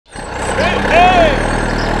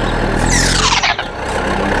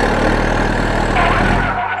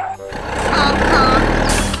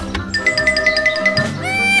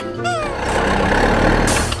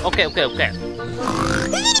Okay, okay, okay.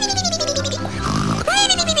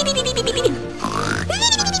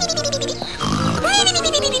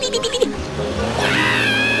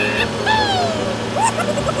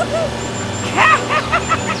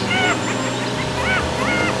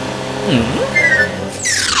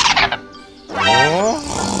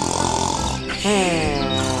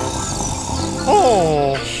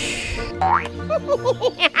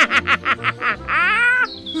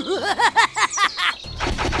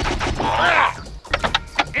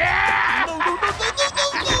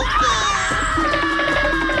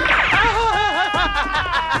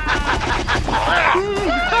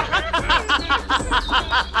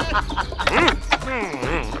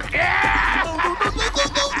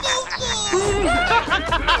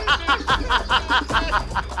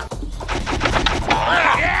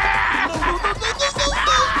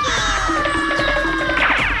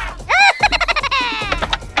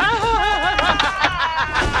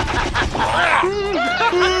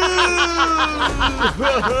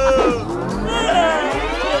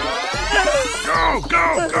 Go,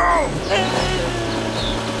 go, go!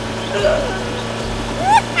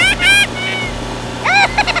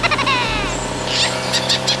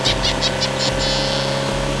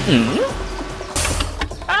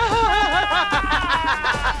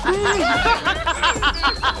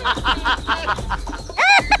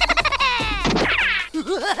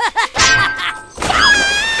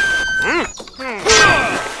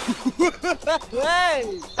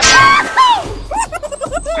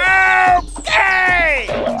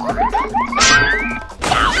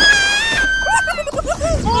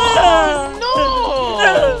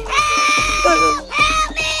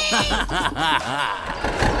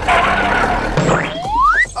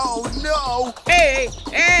 Oh no! Hey,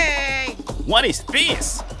 hey! What is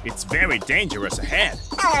this? It's very dangerous ahead.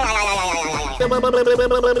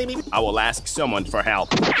 I will ask someone for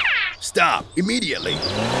help. Stop immediately.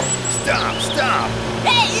 Stop, stop.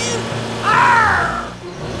 Hey, you!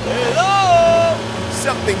 Hello!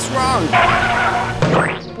 Something's wrong.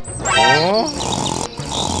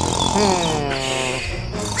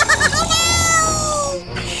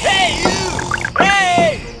 Hey, you!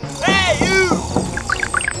 Hey! Hey, you!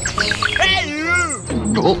 Hey, you!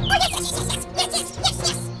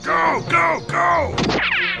 Go, go, go!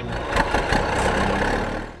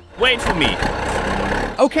 Wait for me.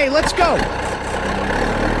 Okay, let's go.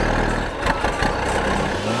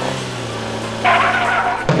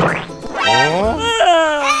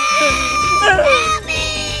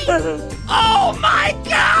 Oh my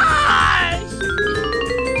gosh!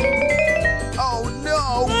 Oh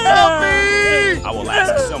no! Help me! I will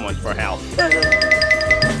ask someone for help.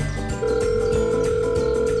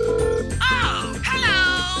 Oh,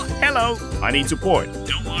 hello! Hello, I need support.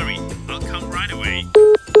 Don't worry, I'll come right away.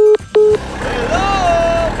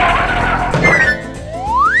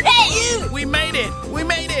 Hey, you! We made it! We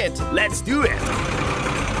made it! Let's do it!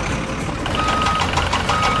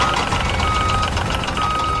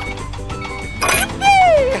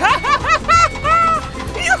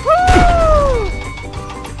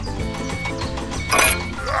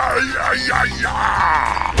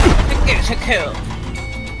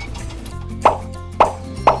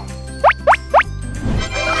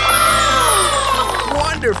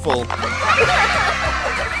 Wonderful!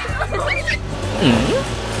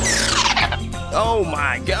 Oh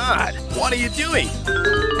my God! What are you doing?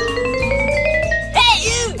 Hey,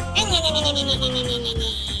 you!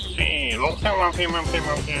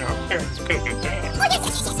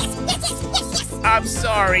 I'm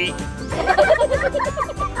sorry.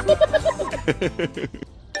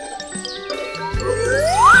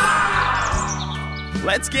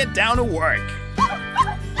 Let's get down to work.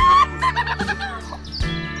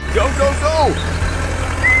 Go, go, go!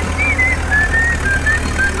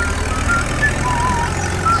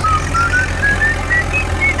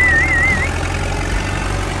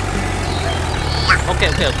 Okay,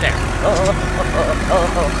 okay, okay.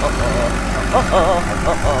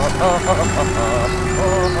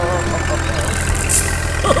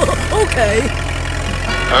 Okay.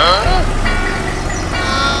 Huh?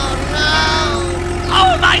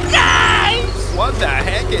 Oh my gosh! What the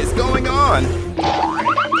heck is going on?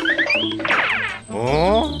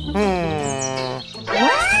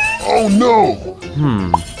 Oh no!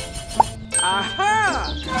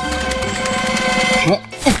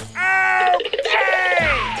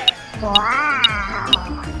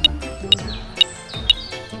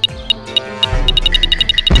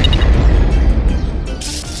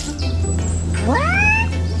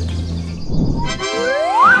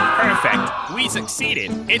 Perfect! We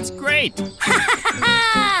succeeded! It's great!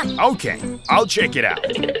 Okay, I'll check it out.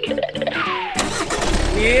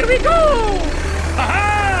 Here we go!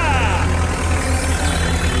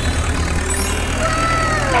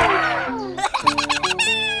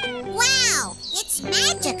 Wow, it's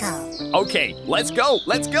magical. Okay, let's go,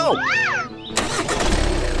 let's go.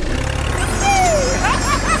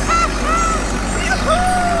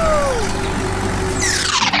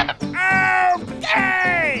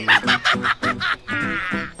 Okay!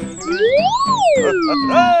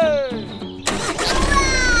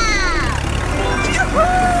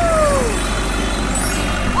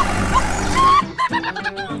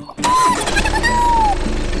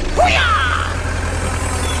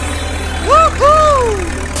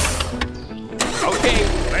 Okay,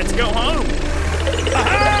 let's go home.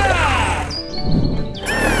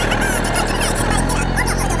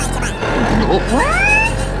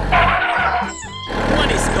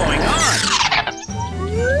 What is going on?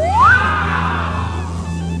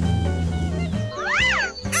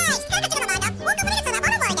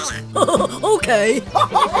 Okay.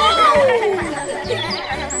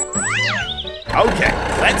 Okay,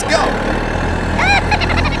 let's go.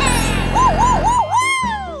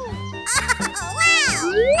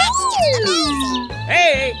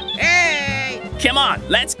 Hey! Hey! Come on,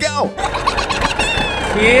 let's go.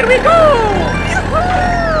 Here we go!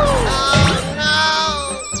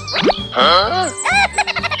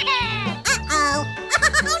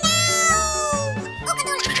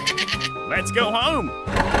 Let's go home.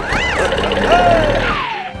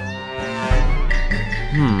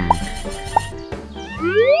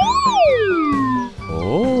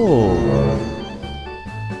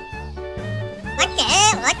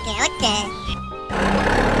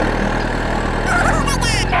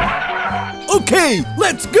 Okay,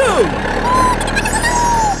 let's go.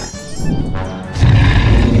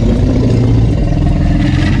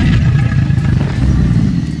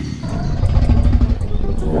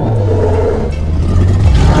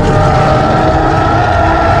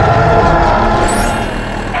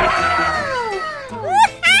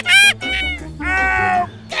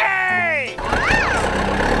 Okay!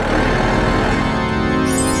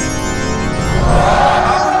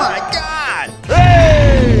 Oh my God!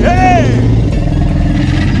 Hey! Hey!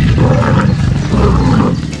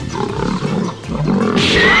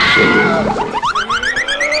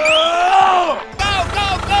 Go, go,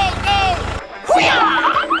 go, go!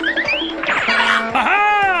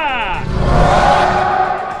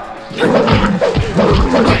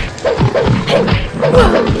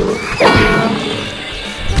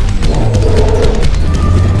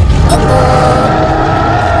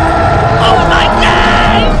 Oh my God!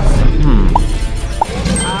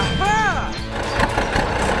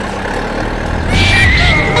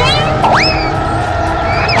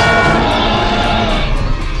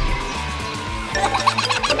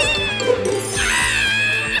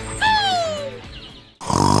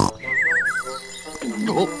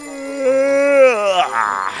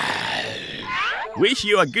 Wish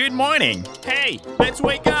you a good morning. Hey, let's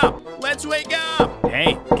wake up. Let's wake up.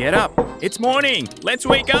 Hey, get up. It's morning. Let's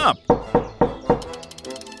wake up.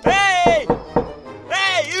 Hey!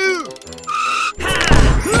 Hey, you!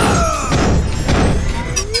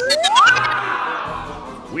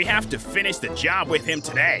 We have to finish the job with him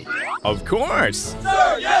today. Of course.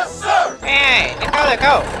 Sir, yes, sir! Hey, let's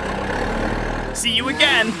go. See you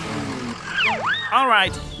again. All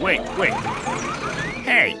right. Wait.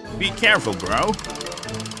 Hey, be careful, bro.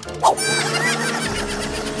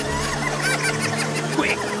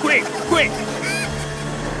 Quick.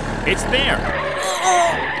 It's there.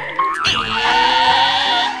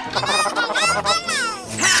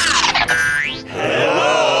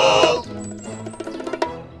 Hello.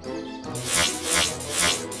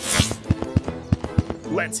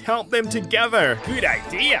 Let's help them together. Good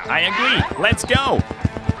idea. I agree. Let's go.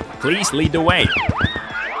 Please lead the way.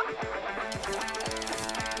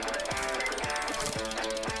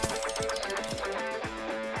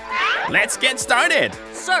 Let's get started.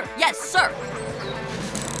 Sir, yes, sir.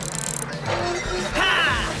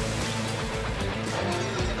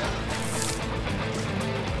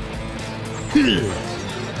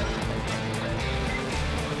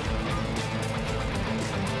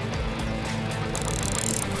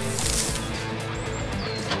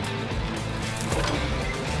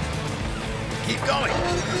 Keep going.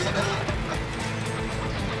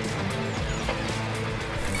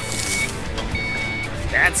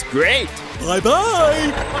 That's great.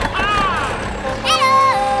 Bye-bye.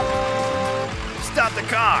 Stop the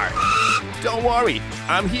car. Don't worry,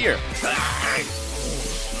 I'm here.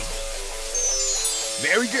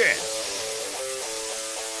 Very good.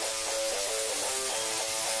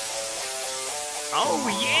 Oh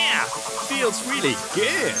yeah, feels really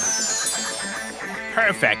good.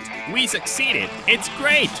 Perfect. We succeeded. It's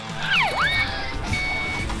great.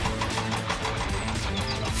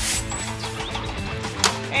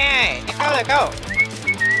 Hey, let go.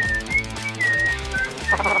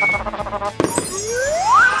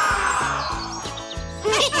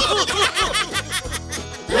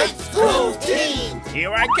 Let's go, team!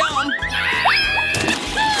 Here I come.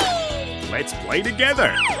 Let's play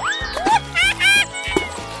together.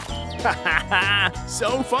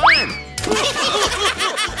 So fun.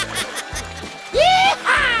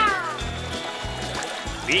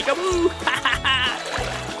 Peekaboo.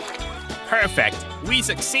 Perfect. We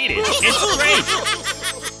succeeded. It's great.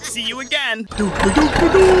 See you again.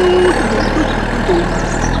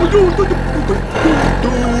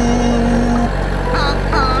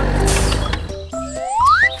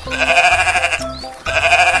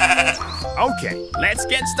 Okay, let's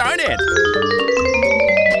get started.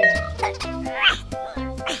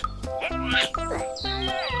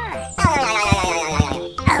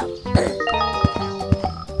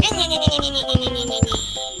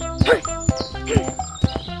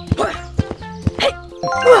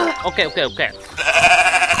 Okay.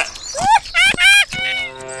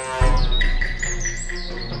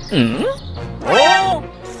 Oh!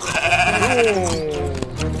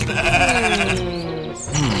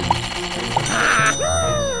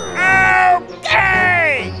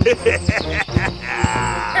 Okay!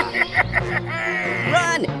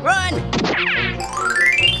 Run!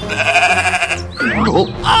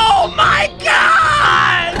 Oh my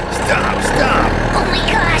God! Stop! Oh my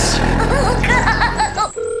gosh! Oh god!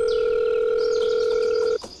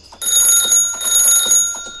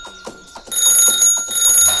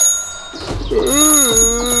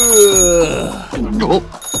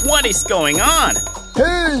 What is going on?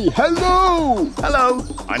 Hey, hello! Hello.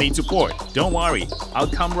 I need support. Don't worry. I'll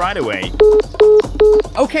come right away.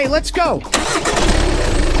 Okay, let's go.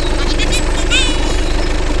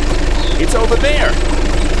 It's over there.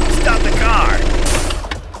 Stop the car.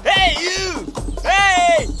 Hey, you!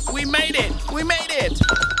 Hey! We made it.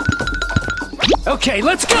 Okay,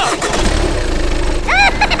 let's go.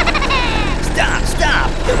 Stop.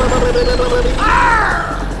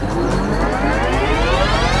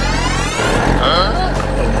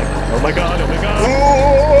 Oh my god.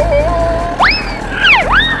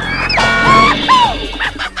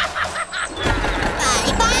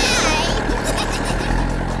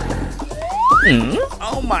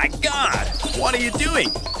 Oh my God. What are you doing?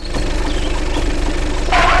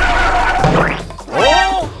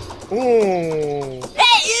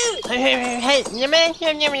 Hey, you! Hey,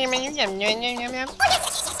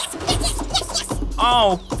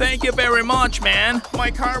 Oh, thank you very much, man.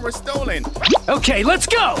 My car was stolen. Okay, let's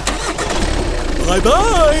go.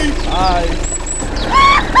 Bye-bye. Bye.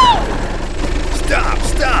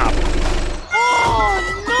 Stop.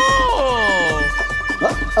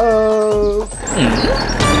 Uh-oh.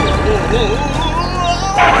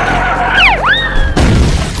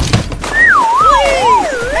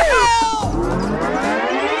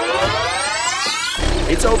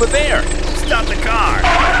 It's over there. Stop the car.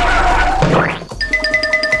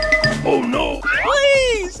 Oh no.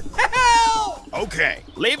 please! Help! Okay,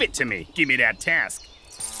 leave it to me. Give me that task.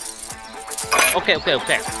 Okay. Go!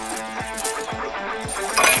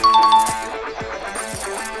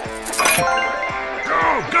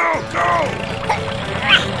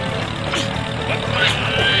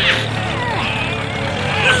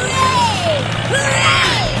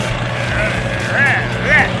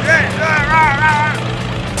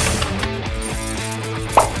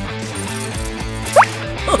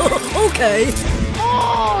 Okay.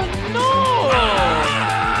 Oh no!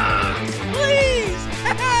 Please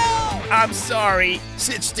help! I'm sorry.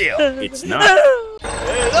 Sit still. It's not.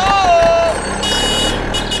 Hello!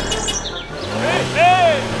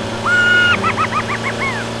 Hey!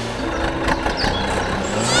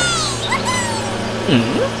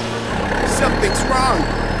 Something's wrong.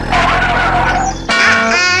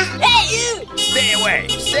 Hey, you!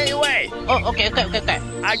 Stay away. Oh, okay.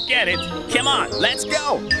 I get it. Come on, let's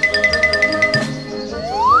go.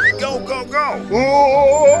 Go.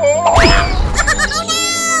 Oh my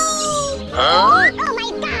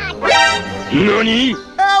god! Nani?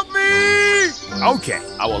 Help me! Okay,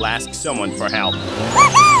 I will ask someone for help.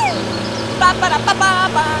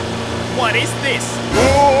 What is this?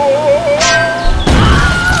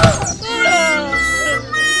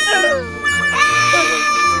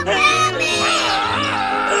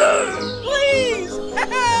 Please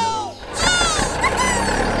help!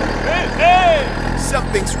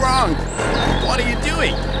 Something's wrong. What are you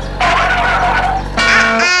doing?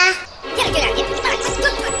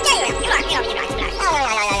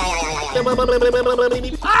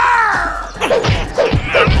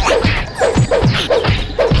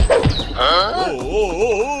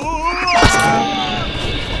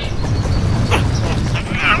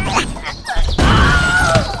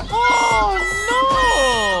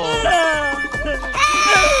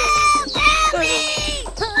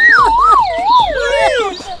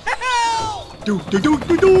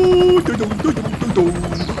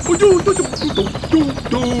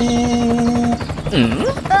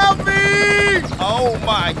 Help me! Oh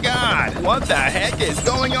my God! What the heck is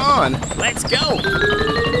going on? Let's go!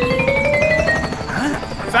 Huh?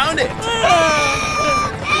 Found it!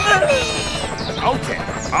 Okay,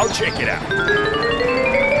 I'll check it out.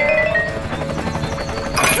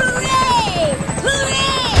 Hooray!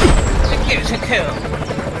 Hooray!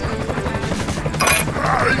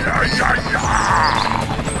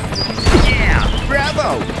 Yeah!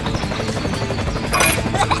 Bravo!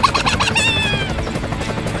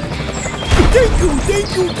 Thank you, thank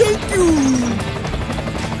you, thank you!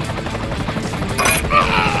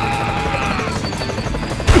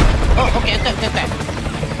 Oh, okay, okay.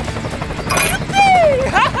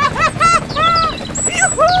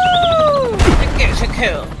 Yoo-hoo!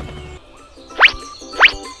 Cool.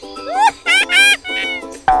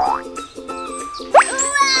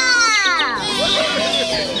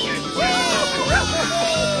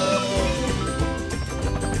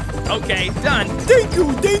 Okay, done. Thank you,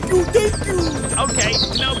 thank you, thank you! Okay,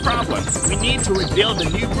 no problem. We need to rebuild a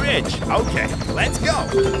new bridge. Okay, let's go.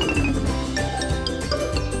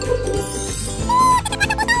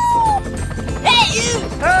 Hey, you!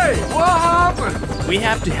 Hey, what happened? We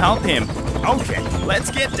have to help him. Okay, let's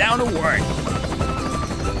get down to work.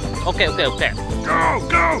 Okay. Go,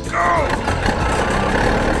 go, go!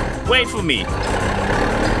 Wait for me.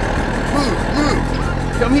 Move!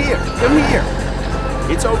 Come here!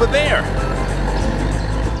 It's over there.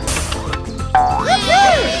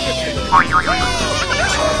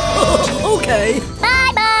 Okay.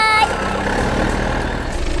 Bye-bye!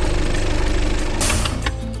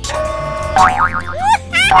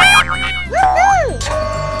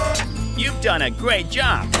 You've done a great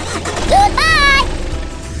job. Goodbye!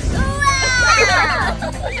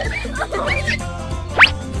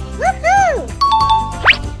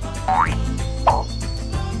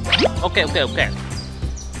 Okay.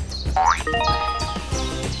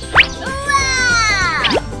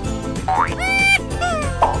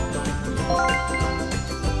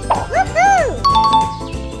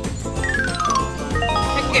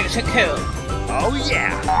 Cool. Oh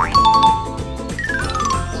yeah.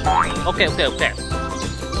 Okay.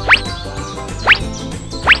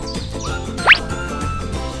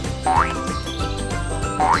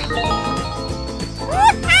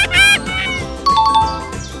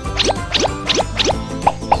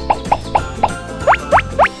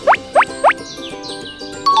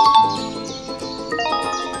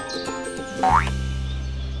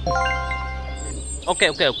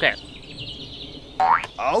 Okay.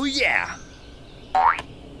 Oh yeah.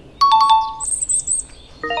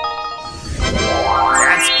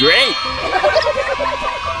 That's great.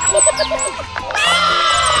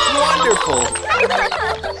 Wonderful.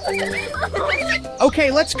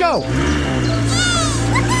 Okay, let's go.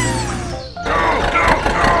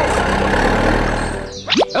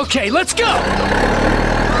 Okay, let's go!